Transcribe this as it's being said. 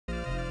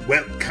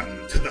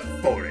Welcome to the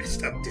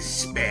Forest of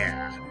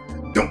Despair.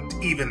 Don't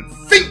even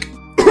think...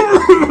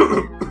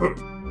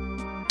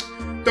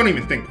 Don't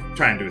even think of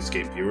trying to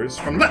escape, viewers.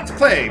 From Let's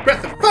Play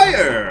Breath of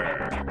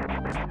Fire!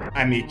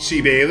 I'm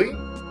HC Bailey.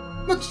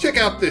 Let's check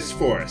out this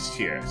forest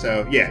here.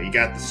 So, yeah, you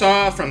got the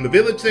saw from the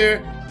village there.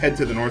 Head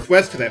to the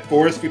northwest to that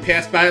forest we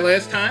passed by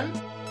last time.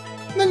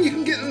 And then you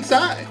can get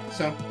inside.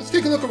 So, let's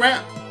take a look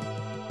around.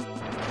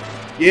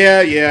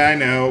 Yeah, I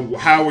know.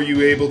 How were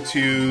you able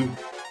to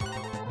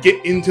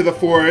get into the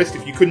forest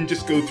if you couldn't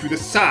just go through the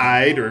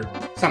side or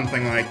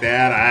something like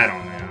that? I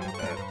don't know,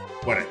 but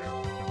whatever.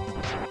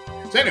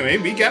 So anyway,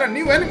 we got a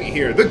new enemy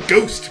here, the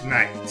Ghost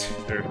Knight.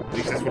 Or at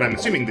least that's what I'm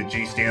assuming the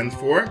G stands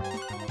for.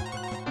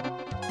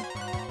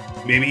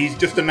 Maybe he's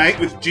just a knight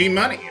with G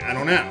money, I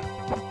don't know.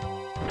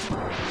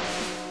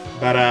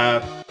 But,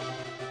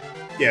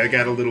 yeah, I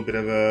got a little bit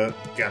of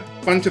got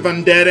a bunch of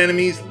undead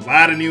enemies, a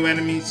lot of new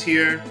enemies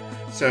here.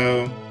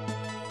 So,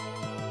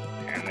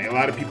 and a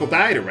lot of people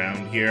died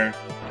around here.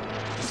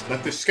 Just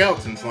left their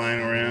skeletons lying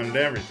around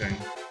everything.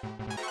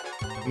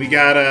 We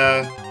got,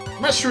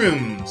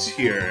 mushrooms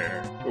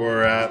here.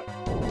 Or,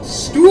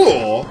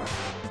 stool?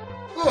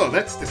 Oh,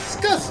 that's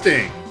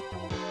disgusting!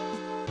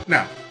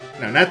 No,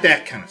 not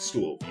that kind of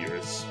stool,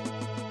 viewers.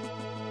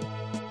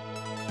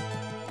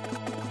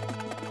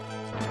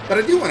 But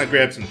I do want to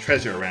grab some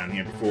treasure around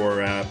here before,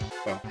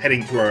 well,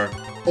 heading to our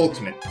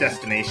ultimate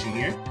destination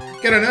here.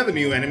 Got another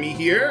new enemy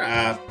here,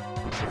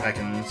 if I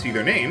can see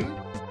their name.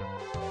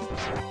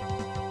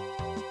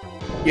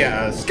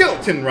 Yeah,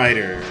 Skeleton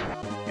Rider.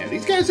 Yeah,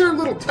 these guys are a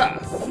little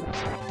tough.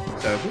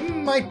 So we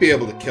might be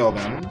able to kill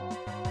them.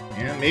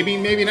 Yeah,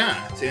 maybe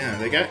not. Yeah,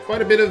 they got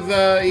quite a bit of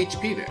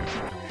HP there.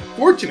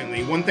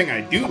 Fortunately, one thing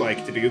I do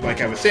like to do,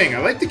 like I was saying, I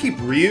like to keep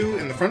Ryu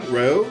in the front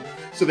row,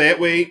 so that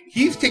way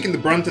he's taking the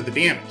brunt of the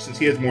damage, since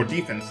he has more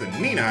defense than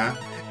Nina,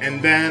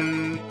 and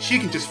then she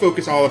can just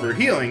focus all of her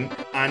healing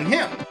on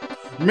him.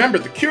 Remember,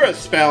 the Cura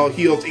spell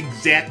heals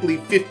exactly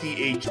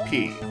 50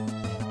 HP.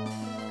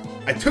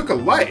 I took a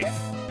life,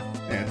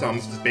 and it's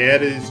almost as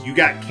bad as you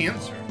got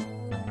cancer.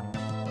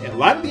 Yeah, a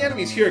lot of the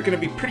enemies here are going to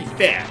be pretty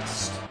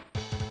fast.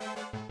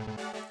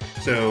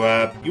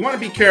 So, you want to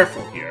be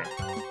careful here.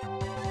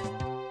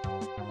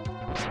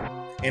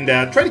 And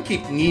try to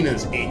keep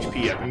Nina's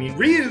HP up. I mean,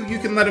 Ryu, you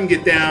can let him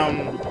get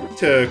down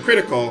to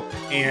critical,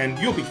 and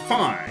you'll be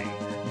fine.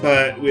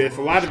 But with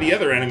a lot of the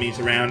other enemies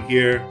around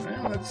here,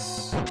 well,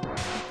 that's...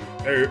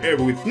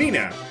 with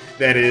Nina,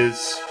 that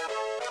is,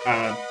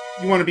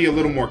 you want to be a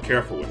little more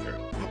careful with her.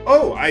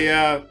 Oh,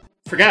 I,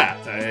 forgot.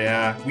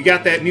 We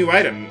got that new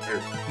item,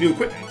 or new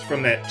equipment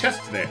from that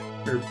chest there.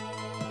 Or,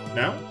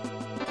 no?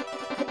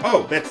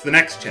 Oh, that's the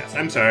next chest.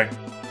 I'm sorry.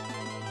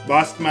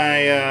 Lost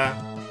my,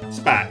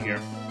 spot here.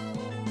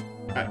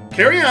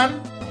 Carry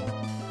on.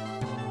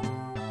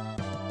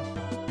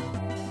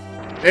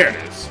 There it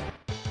is.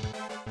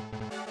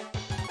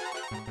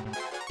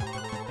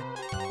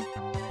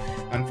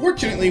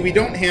 Unfortunately, we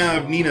don't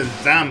have Nina's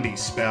zombie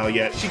spell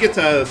yet. She gets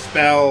a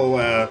spell,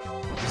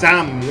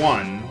 Zom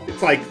 1.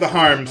 It's like the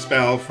harm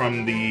spell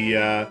from the,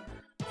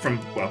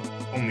 well,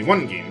 only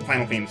one game,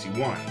 Final Fantasy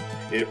 1.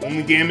 It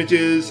only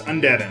damages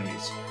undead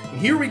enemies. And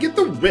here we get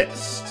the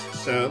wrist.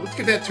 So let's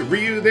give that to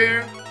Ryu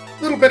there.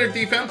 A little better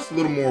defense, a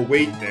little more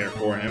weight there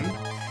for him.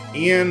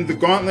 And the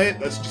gauntlet,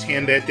 let's just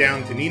hand that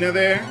down to Nina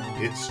there.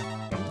 It's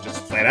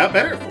just flat out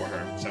better for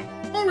her. So,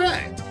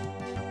 alright.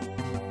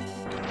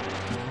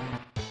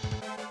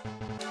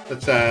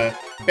 Let's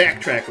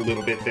backtrack a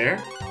little bit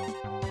there.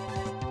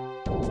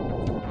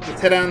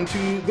 Let's head on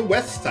to the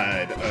west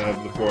side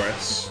of the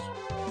forest.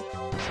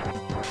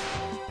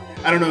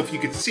 I don't know if you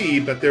could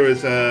see, but there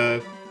was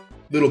a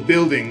little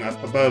building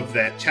up above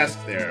that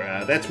chest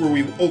there. That's where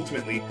we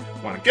ultimately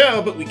want to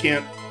go, but we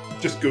can't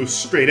just go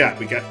straight up.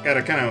 We got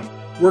to kind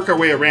of work our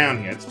way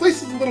around here. This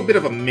place is a little bit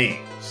of a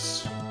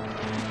maze.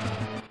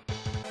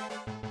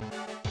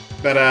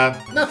 But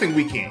nothing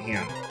we can't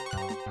handle.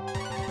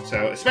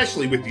 So,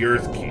 especially with the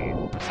Earth Key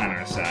on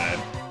our side.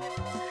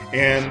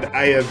 And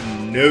I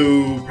have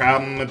no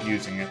problem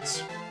abusing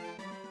it.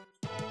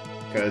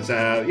 Because,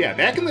 yeah,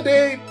 back in the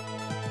day,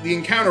 the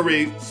encounter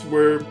rates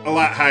were a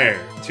lot higher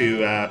to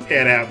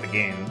pad out the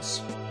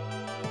games.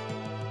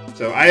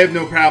 So I have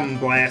no problem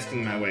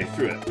blasting my way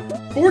through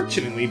it.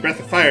 Fortunately, Breath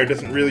of Fire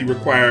doesn't really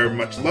require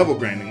much level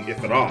grinding,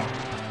 if at all.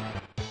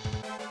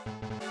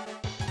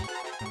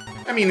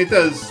 I mean, it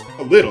does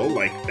a little,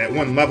 like that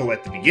one level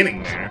at the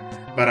beginning there.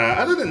 But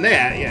other than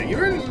that, yeah,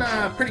 you're in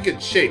pretty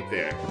good shape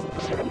there.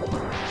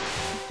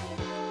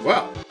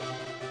 Well,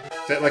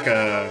 is that like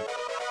a...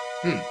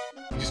 you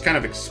just kind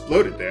of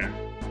exploded there.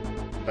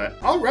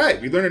 But, alright,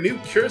 we learned a new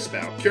Cura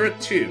spell, Cura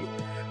 2.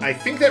 I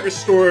think that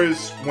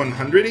restores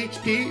 100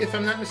 HP, if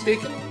I'm not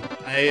mistaken.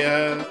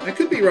 I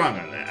could be wrong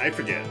on that, I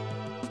forget.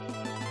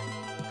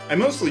 I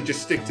mostly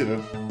just stick to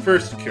the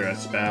first Cura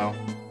spell.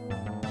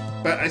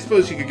 But I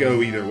suppose you could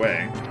go either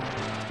way.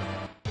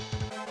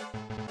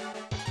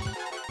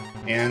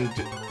 And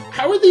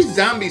how are these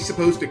zombies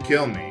supposed to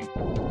kill me?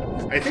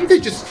 I think they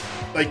just,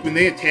 like, when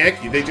they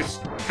attack you, they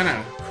just kind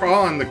of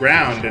crawl on the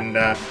ground and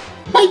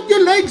Bite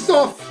your legs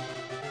off!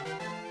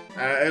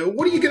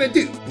 What are you gonna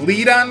do?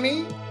 Bleed on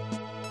me?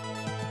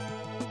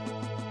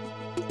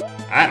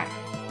 I don't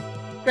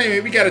know.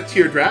 Anyway, we got a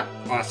teardrop.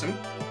 Awesome.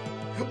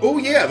 Oh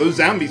yeah, those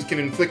zombies can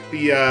inflict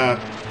the,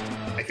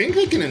 I think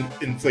they can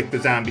inflict the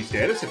zombie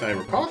status, if I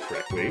recall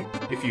correctly,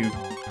 if you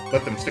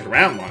let them stick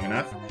around long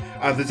enough.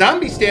 The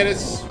zombie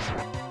status,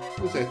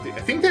 what was that? I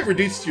think that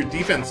reduces your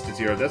defense to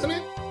 0, doesn't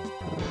it?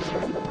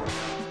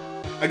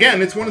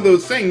 Again, it's one of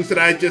those things that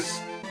I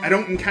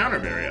don't encounter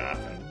very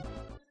often.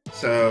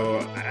 So,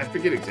 I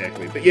forget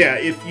exactly. But yeah,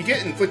 if you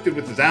get inflicted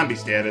with the zombie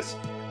status,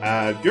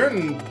 you're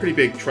in pretty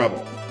big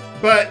trouble.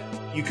 But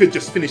you could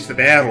just finish the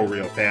battle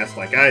real fast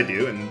like I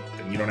do, and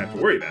you don't have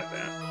to worry about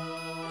that.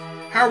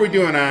 How are we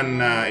doing on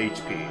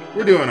HP?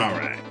 We're doing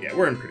alright. Yeah,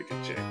 we're in pretty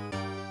good shape.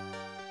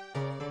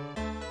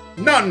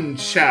 None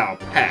shall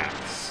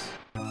pass.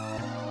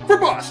 For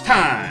boss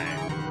time!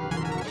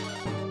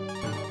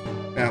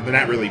 Well, they're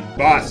not really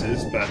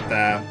bosses, but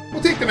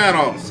we'll take them out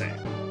all the same.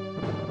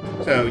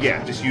 So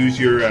yeah, just use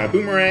your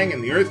boomerang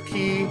and the earth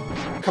key.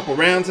 A couple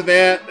rounds of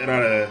that. That ought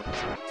to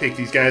take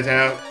these guys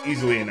out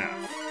easily enough.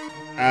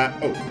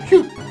 Oh,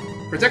 phew!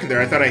 For a second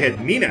there, I thought I had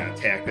Nina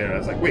attack there. I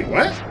was like, wait,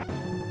 what?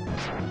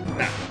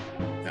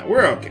 No,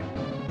 we're okay.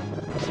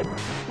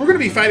 We're going to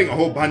be fighting a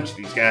whole bunch of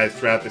these guys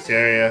throughout this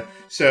area,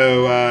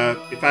 so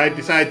if I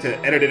decide to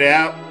edit it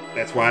out,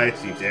 that's why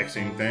it's the exact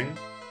same thing.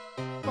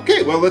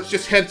 Okay, well, let's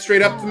just head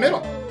straight up the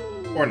middle.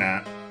 Or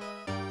not.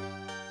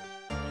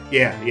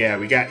 Yeah,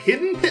 we got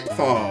hidden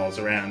pitfalls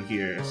around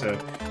here, so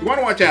you want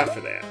to watch out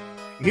for that.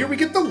 And here we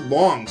get the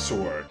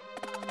longsword.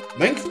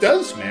 Length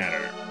does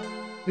matter.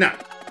 No,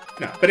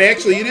 but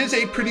actually it is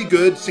a pretty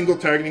good single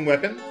targeting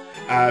weapon.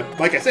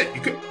 Like I said,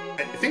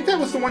 I think that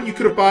was the one you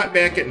could have bought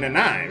back at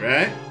Nanai,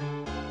 right?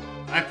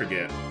 I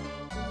forget.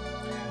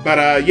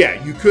 But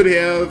yeah, you could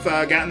have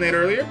gotten that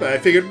earlier, but I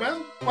figured,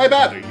 well, why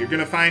bother? You're going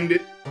to find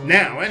it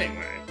now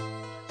anyway.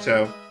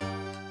 So,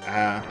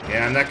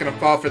 yeah, I'm not going to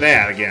fall for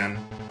that again.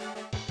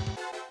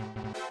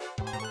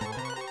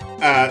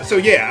 So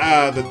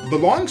yeah, the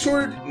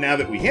longsword, now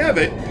that we have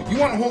it, you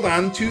want to hold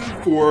on to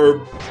for,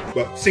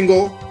 what,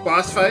 single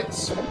boss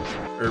fights?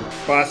 Or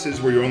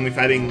bosses where you're only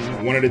fighting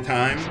one at a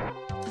time?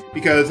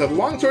 Because the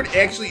longsword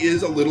actually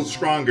is a little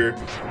stronger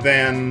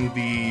than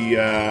the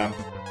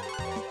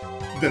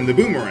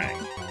boomerang,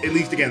 at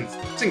least against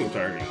single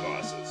targeting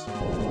bosses.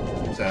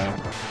 So,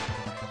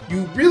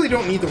 you really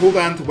don't need to hold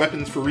on to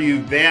weapons for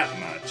Ryu that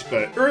much,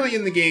 but early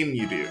in the game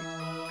you do.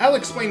 I'll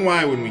explain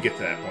why when we get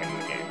to that point in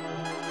the game.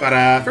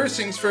 But first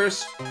things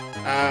first,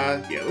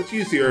 yeah, let's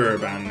use the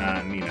herb on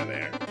Nina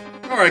there.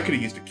 Or I could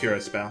have used a Cura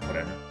spell,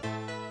 whatever.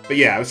 But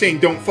yeah, I was saying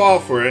don't fall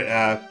for it.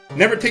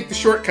 Never take the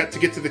shortcut to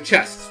get to the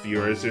chests,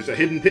 viewers. There's a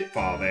hidden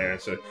pitfall there,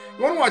 so you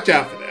want to watch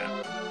out for that.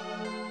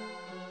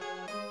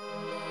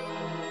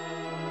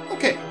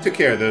 Okay, took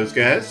care of those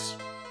guys.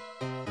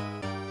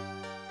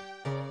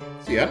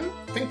 See, I don't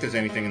think there's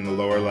anything in the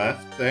lower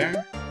left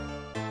there.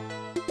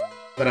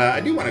 But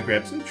I do want to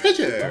grab some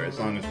treasure as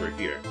long as we're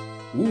here.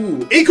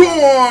 Ooh,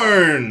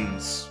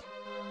 acorns!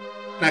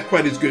 Not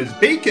quite as good as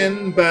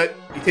bacon, but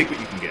you take what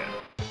you can get.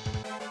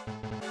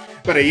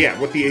 But yeah,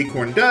 what the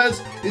acorn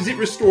does is it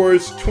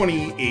restores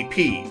 20 AP.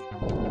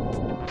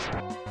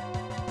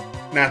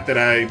 Not that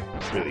I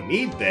really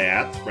need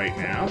that right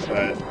now,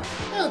 but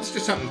well, it's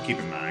just something to keep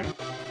in mind.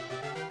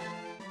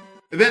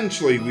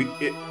 Eventually,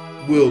 it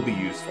will be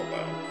useful,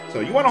 though. So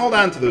you want to hold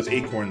on to those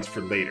acorns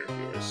for later,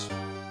 viewers.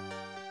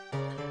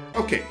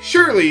 Okay,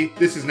 surely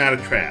this is not a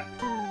trap.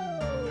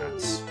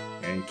 Nuts.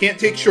 And you can't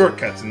take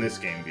shortcuts in this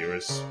game,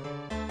 viewers.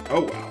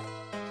 Oh well.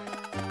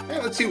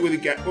 Well, let's see what we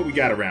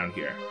got around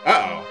here.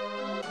 Uh-oh.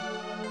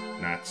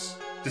 Nuts.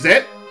 Does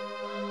that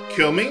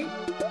kill me?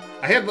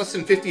 I had less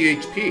than 50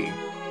 HP.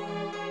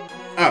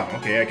 Oh,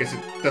 okay, I guess it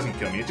doesn't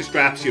kill me. It just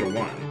drops you to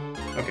 1.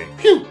 Okay,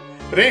 phew!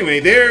 But anyway,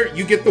 there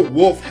you get the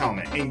wolf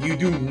helmet, and you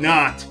do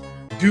not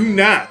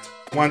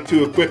want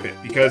to equip it,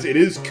 because it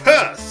is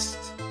cursed!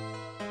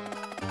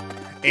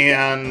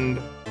 And,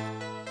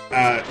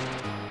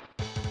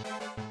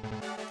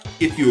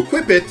 if you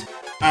equip it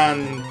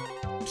on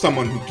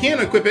someone who can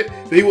equip it,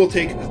 they will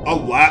take a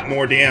lot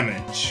more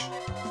damage.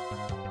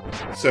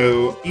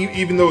 So,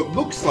 even though it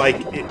looks like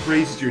it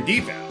raises your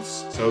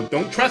defense, so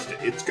don't trust it.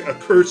 It's a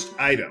cursed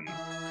item.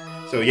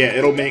 So yeah,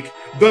 it'll make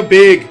the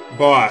big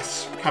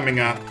boss coming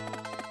up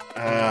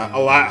a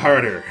lot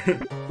harder.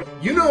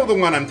 You know the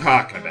one I'm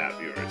talking about,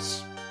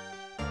 viewers.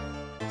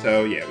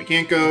 So yeah, we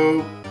can't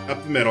go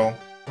up the middle,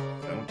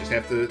 so we'll just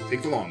have to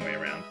take the long way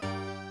around.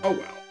 Oh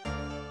well.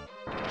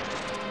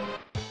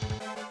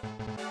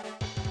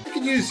 I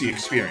could use the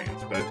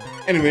experience, but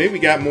anyway, we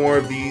got more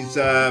of these,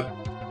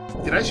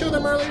 did I show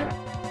them earlier?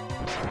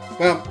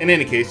 Well, in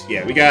any case,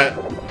 yeah, we got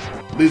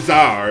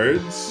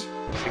lizards.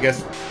 I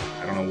guess,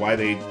 I don't know why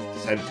they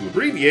decided to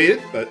abbreviate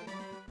it, but,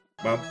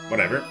 well,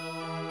 whatever.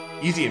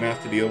 Easy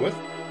enough to deal with.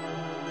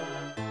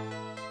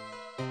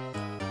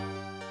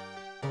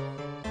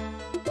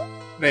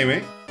 But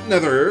anyway,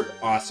 another herb.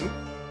 Awesome.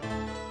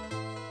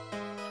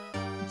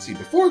 Let's see,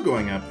 before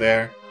going up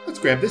there, let's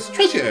grab this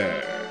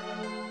treasure.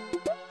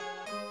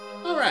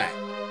 Alright.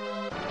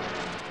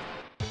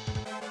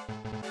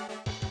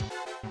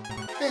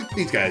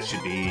 These guys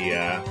should be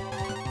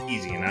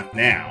easy enough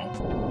now.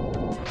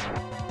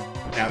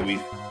 Now that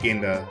we've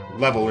gained a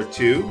level or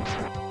two,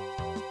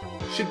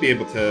 should be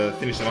able to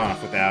finish them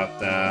off without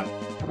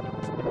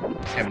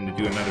having to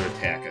do another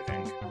attack, I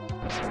think.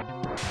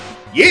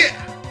 Yeah!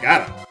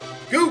 Got him!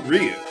 Go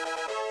Ryu!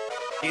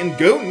 And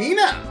go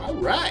Nina!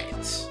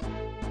 Alright!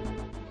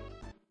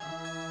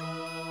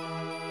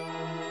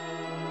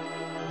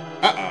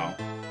 Uh-oh.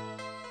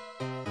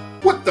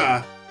 What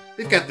the?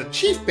 They've got the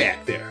chief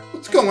back there.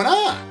 What's going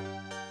on?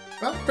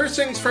 Well, first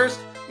things first,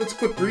 let's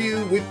equip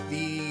Ryu with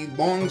the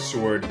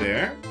longsword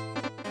there.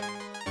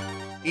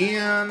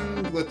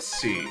 And let's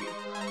see.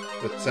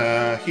 Let's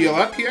heal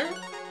up here.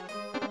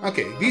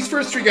 Okay, these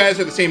first three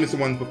guys are the same as the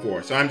ones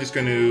before, so I'm just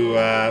going to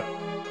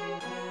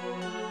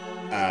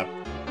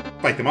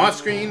fight them off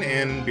screen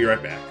and be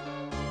right back.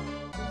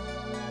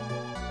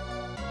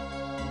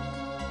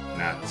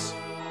 Nuts.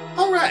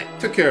 Alright,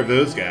 took care of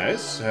those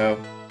guys, so...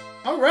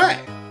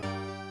 Alright.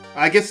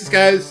 I guess this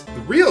guy's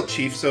the real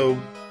chief, so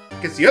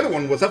I guess the other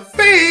one was a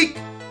fake!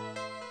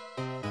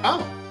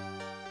 Oh.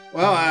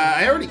 Well,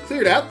 I already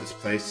cleared out this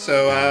place,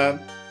 so,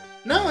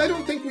 no, I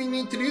don't think we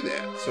need to do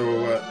that. So,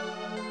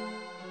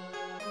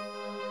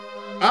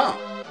 oh.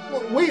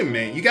 Well, wait a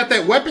minute, you got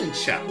that weapon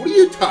shop. What are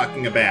you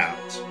talking about?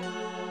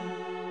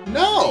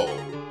 No!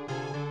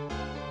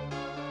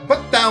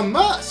 But thou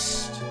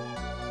must!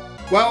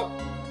 Well,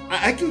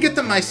 I can get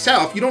them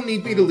myself. You don't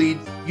need me to lead.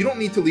 You don't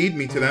need to lead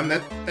me to them.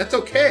 That's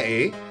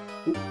okay.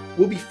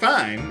 We'll be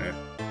fine.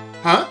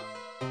 Huh?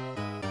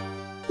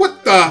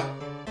 What the?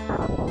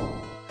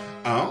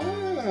 Oh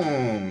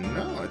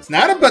no, it's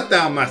not a but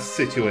thou must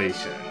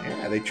situation.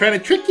 Yeah, they try to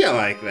trick you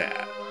like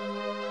that.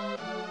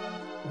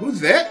 Who's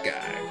that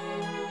guy?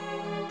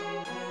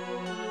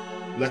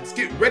 Let's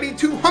get ready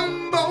to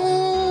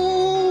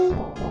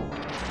humble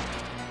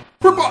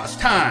for boss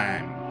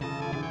time.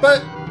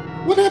 But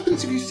what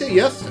happens if you say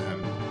yes to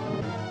him?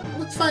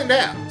 Let's find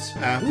out.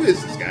 Who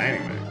is this guy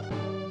anyway?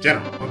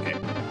 General, okay.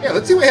 Yeah,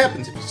 let's see what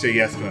happens if you say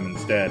yes to him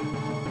instead.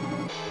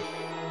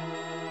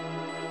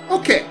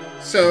 Okay,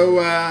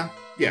 so,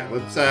 yeah,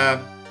 let's,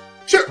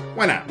 sure,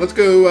 why not? Let's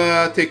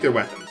go, take their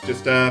weapons.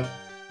 Just,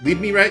 lead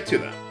me right to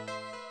them.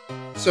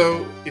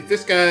 So, if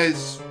this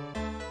guy's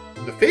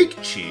the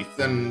fake chief,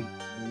 then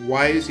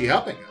why is he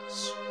helping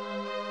us?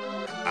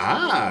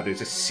 Ah,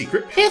 there's a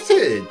secret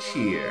passage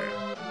here.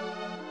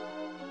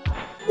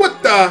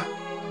 What the?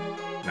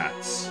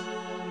 Nuts.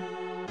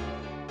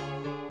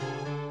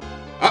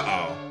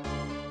 Uh-oh.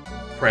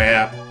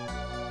 Crap.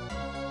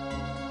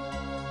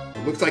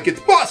 It looks like it's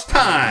boss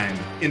time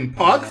in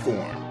Pog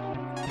form.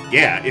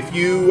 Yeah, if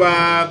you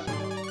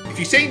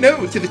say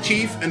no to the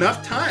chief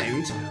enough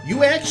times,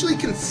 you actually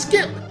can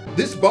skip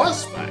this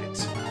boss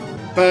fight.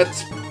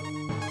 But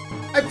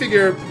I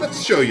figure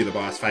let's show you the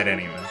boss fight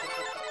anyway.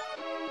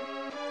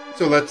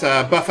 So let's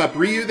buff up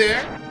Ryu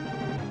there.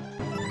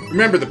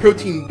 Remember, the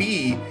protein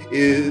B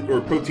is, or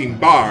protein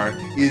bar,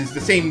 is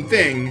the same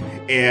thing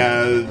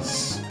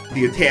as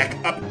the attack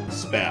up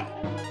spell.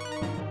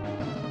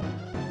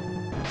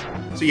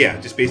 So yeah,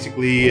 just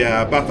basically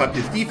buff up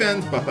his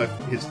defense, buff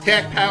up his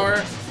attack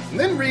power, and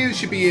then Ryu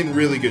should be in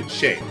really good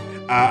shape.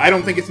 I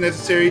don't think it's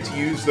necessary to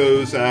use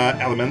those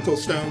elemental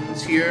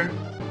stones here.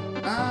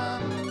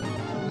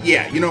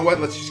 Yeah, you know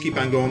what? Let's just keep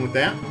on going with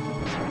that.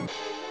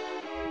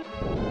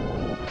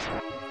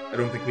 I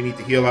don't think we need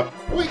to heal up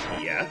quite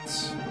yet.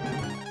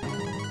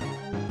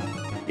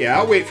 Yeah,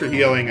 I'll wait for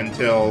healing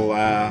until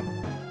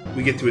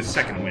we get to his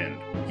second wind.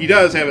 He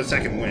does have a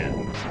second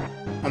wind,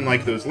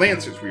 unlike those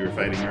Lancers we were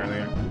fighting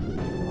earlier.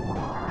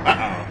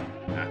 Uh-oh.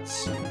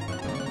 Nuts.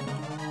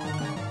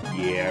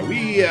 Yeah,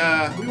 we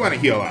want to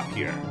heal up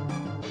here.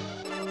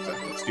 So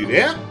let's do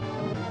that.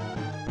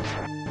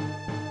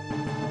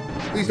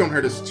 Please don't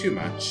hurt us too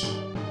much.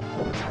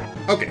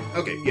 Okay,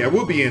 yeah,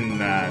 we'll be in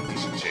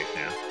decent shape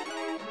now.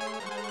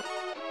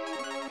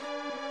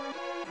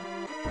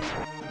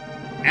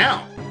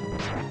 Ow!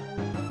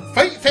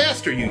 Fight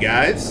faster, you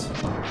guys!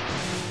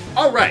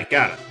 Alright,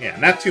 got it. Yeah,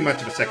 not too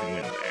much of a second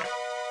wind there.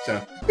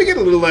 So, we get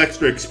a little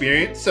extra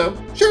experience, so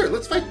sure,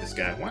 let's fight this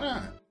guy. Why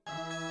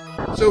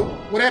not? So,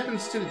 what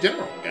happens to the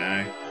general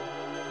guy?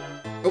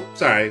 Oh,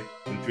 sorry.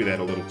 Went through that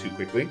a little too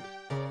quickly.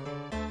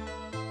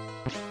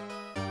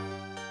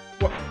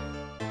 What?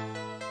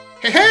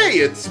 Hey,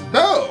 it's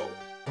Bo!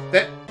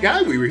 That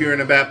guy we were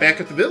hearing about back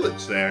at the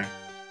village there.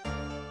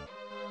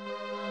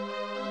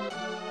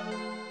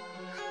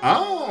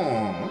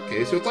 Oh,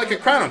 okay, so it's like a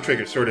Chrono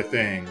Trigger sort of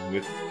thing,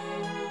 with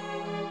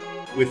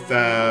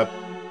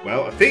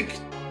well, a fake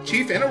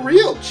chief and a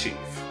real chief.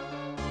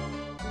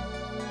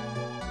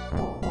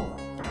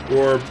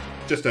 Or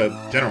just a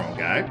general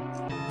guy.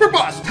 For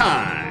boss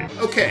time!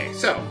 Okay,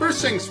 so,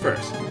 first things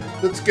first.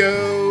 Let's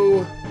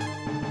go...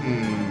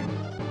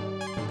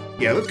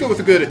 Yeah, let's go with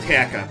a good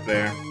attack up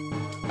there.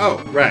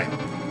 Oh, right.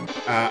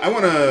 I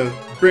want to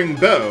bring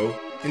Bo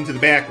into the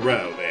back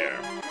row there.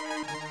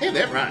 Hey,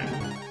 that rhymed.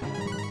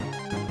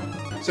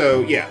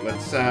 So, yeah,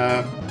 let's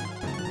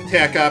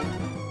attack up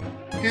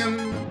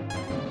him.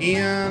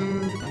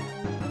 And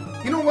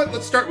you know what?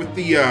 Let's start with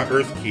the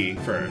Earth Key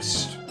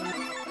first.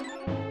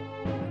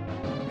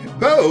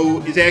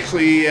 Bo is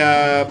actually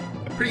a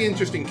pretty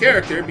interesting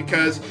character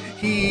because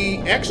he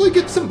actually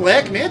gets some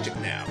black magic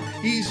now.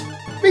 He's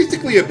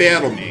basically a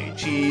battle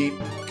mage. He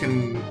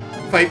can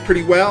fight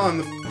pretty well on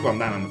the, well,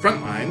 not on the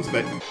front lines,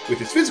 but with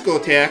his physical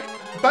attack,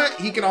 but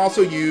he can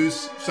also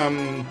use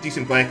some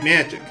decent black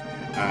magic.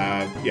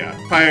 Yeah,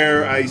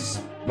 fire, ice,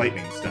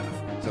 lightning stuff.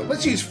 So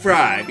let's use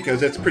Fry, because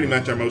that's pretty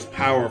much our most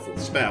powerful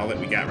spell that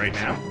we got right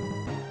now.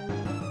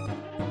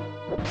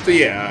 So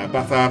yeah,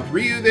 buff up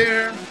Ryu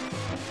there.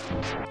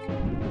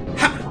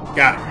 Ha!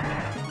 Got him.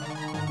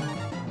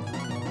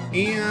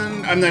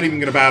 And I'm not even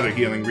going to bother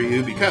healing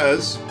Ryu,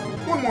 because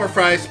one more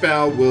Fry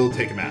spell will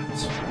take him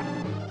out.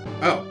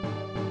 Oh.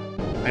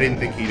 I didn't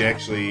think he'd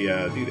actually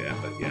do that,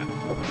 but yeah.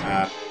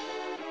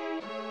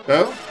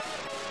 Bo?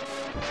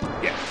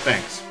 Yeah,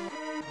 thanks.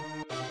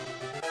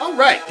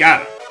 Alright,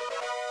 got him.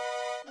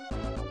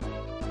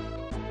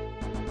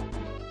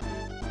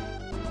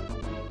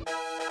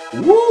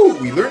 Woo!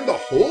 We learned the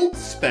hold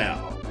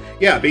spell.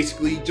 Yeah,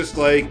 basically just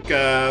like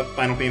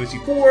Final Fantasy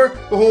IV,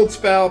 the hold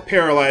spell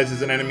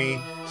paralyzes an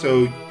enemy,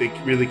 so they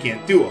really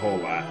can't do a whole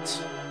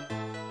lot.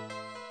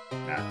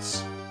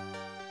 That's...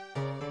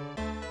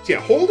 So yeah,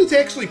 hold is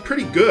actually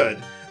pretty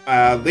good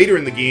later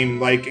in the game,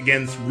 like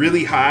against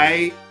really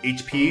high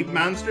HP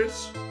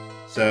monsters.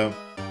 So...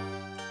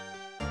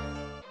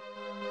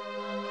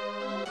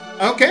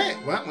 Okay,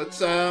 well, let's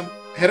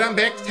head on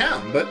back to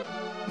town, but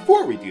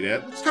before we do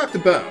that, let's talk to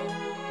Bo.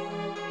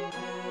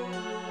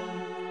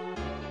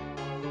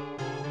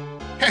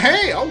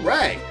 Hey,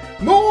 alright!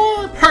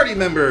 More party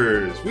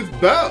members with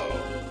Bo!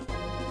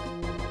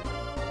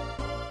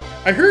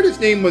 I heard his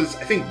name was,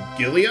 I think,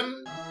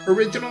 Gilliam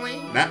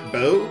originally, not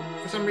Bo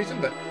for some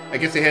reason, but I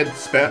guess they had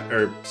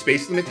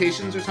space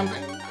limitations or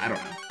something? I don't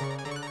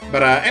know.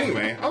 But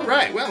anyway,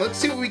 alright, well, let's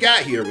see what we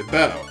got here with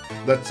Bo.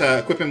 Let's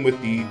equip him with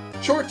the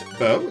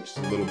ShortBW, which is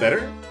a little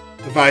better,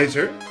 the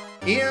Visor,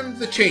 and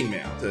the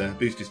ChainML to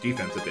boost his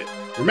defense a bit.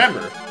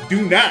 Remember,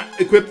 do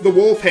not equip the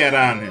Wolf Hat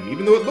on him.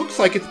 Even though it looks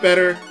like it's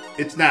better,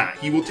 it's not.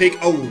 He will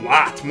take a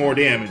lot more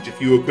damage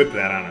if you equip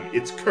that on him.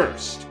 It's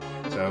cursed.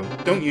 So,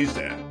 don't use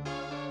that.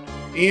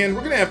 And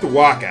we're going to have to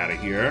walk out of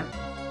here.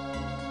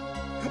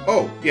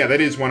 Oh, yeah,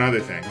 that is one other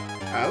thing.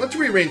 Let's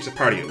rearrange the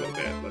party a little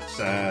bit. Let's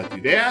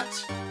do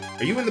that.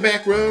 Are you in the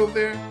back row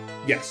there?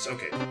 Yes,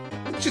 okay.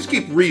 Let's just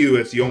keep Ryu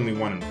as the only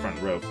one in the front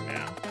row for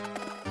now.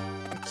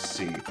 Let's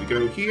see, if we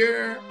go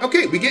here...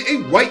 Okay, we get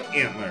a white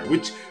antler,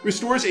 which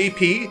restores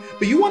AP,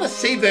 but you want to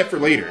save that for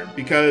later,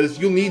 because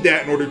you'll need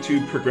that in order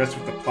to progress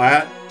with the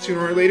plot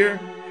sooner or later.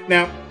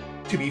 Now,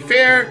 to be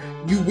fair,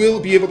 you will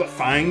be able to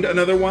find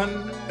another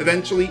one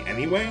eventually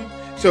anyway,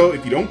 so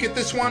if you don't get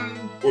this one,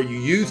 or you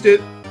used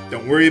it,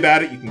 don't worry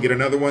about it, you can get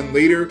another one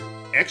later,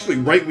 actually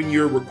right when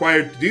you're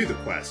required to do the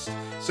quest.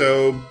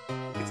 So,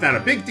 it's not a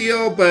big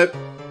deal, but...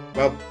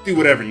 well, do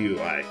whatever you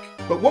like.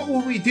 But what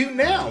will we do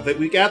now that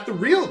we got the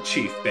real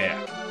Chief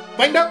back?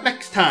 Find out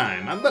next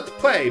time on Let's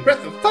Play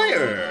Breath of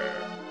Fire!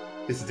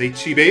 This is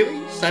HC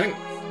Bailey, signing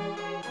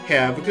off.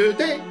 Have a good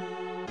day.